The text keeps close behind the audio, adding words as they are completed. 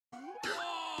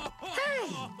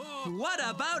What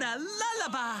about a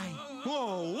lullaby?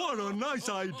 Oh, what a nice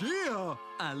idea!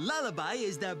 A lullaby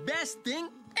is the best thing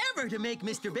ever to make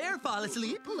Mr. Bear fall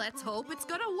asleep. Let's hope it's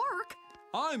gonna work.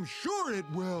 I'm sure it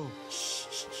will. Shh,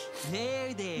 shh, shh.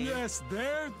 There. Yes,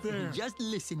 there. Just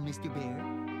listen, Mr. Bear.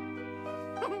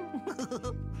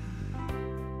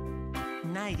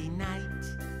 Nighty-night,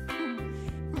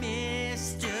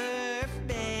 Mr.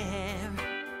 Bear.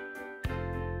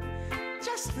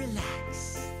 Just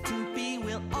relax. Toopy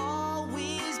will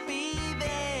always be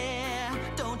there.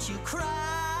 Don't you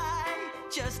cry,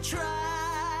 just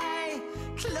try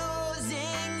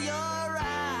closing your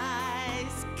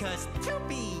eyes. 'Cause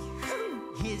Toopy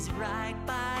is right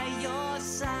by your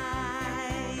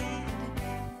side.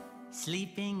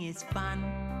 Sleeping is fun.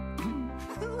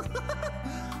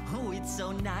 Oh, it's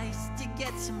so nice to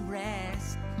get some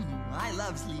rest. I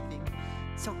love sleeping.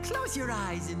 So close your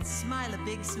eyes and smile a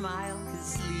big smile,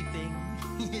 'cause sleeping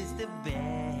is the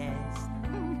best.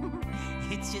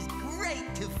 It's just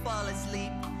great to fall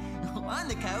asleep on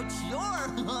the couch or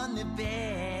on the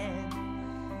bed.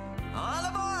 All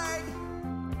aboard!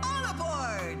 All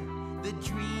aboard! The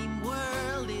dream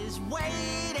world is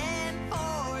waiting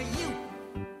for you.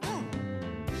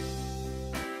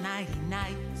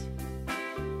 Nighty-night,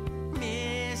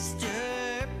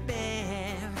 Mr.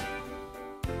 Bear.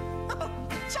 Oh,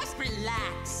 just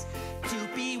relax.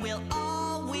 Toopy will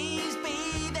always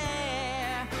be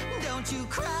there. Don't you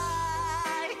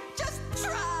cry, just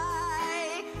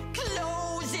try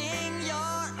closing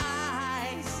your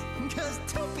eyes. 'Cause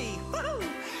Toopy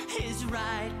is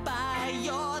right by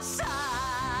your side.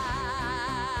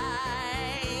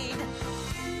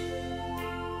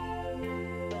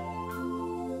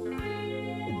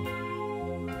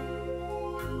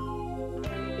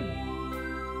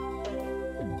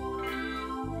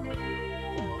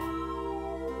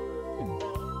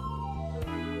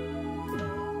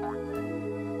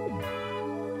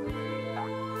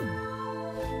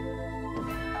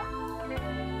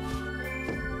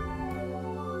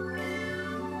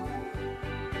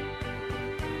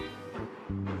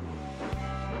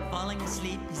 Falling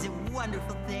asleep is a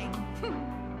wonderful thing,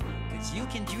 'cause you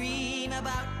can dream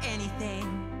about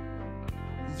anything.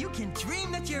 You can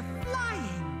dream that you're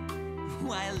flying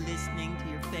while listening to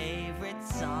your favorite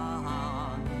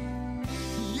song.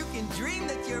 You can dream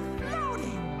that you're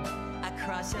floating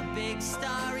across a big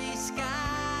starry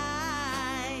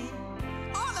sky.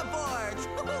 All aboard!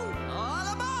 All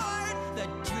aboard! The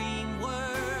dream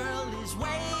world is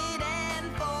waiting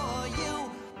for you.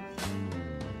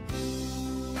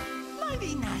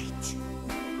 Night,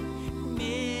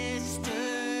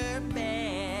 Mr.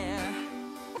 Bear.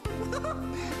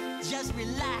 Just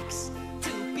relax,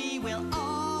 Toopy will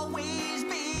always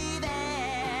be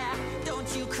there.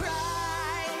 Don't you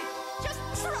cry, just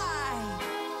try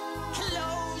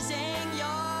closing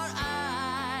your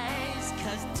eyes.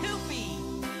 'Cause Toopy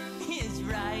is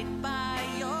right by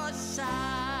your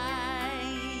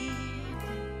side.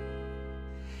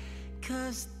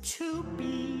 'Cause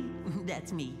Toopy,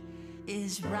 that's me,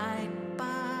 is right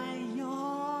by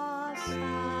your side.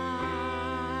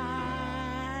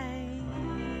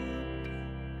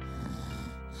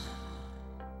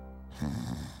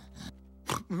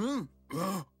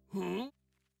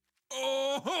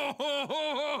 Oh,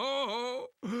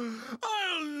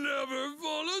 I'll never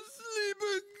fall asleep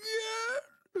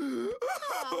again.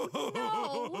 Oh, no.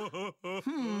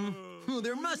 Well,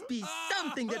 there must be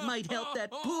something that might help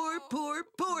that poor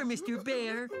Mr.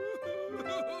 Bear.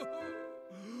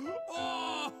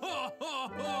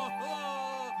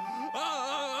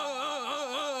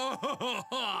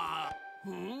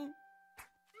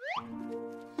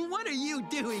 What are you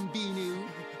doing, Beanu?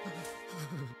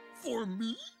 For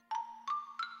me?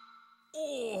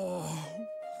 Oh,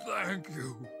 thank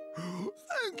you.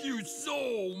 Thank you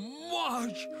so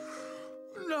much.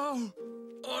 Now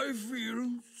I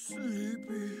feel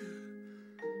sleepy.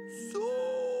 So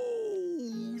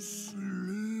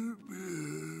sleepy.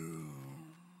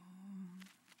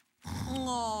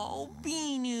 Oh,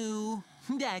 Beanu,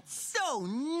 that's so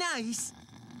nice.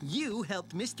 You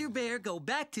helped Mr. Bear go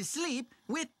back to sleep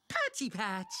with Patchy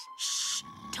Patch. Shh!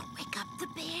 Don't wake up the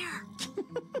bear.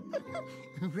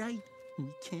 Right,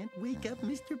 we can't wake up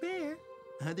Mr. Bear.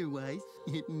 Otherwise,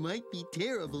 it might be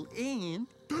terrible and...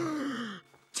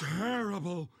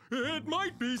 Terrible! It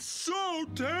might be so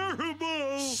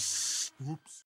terrible! Shh! Oops.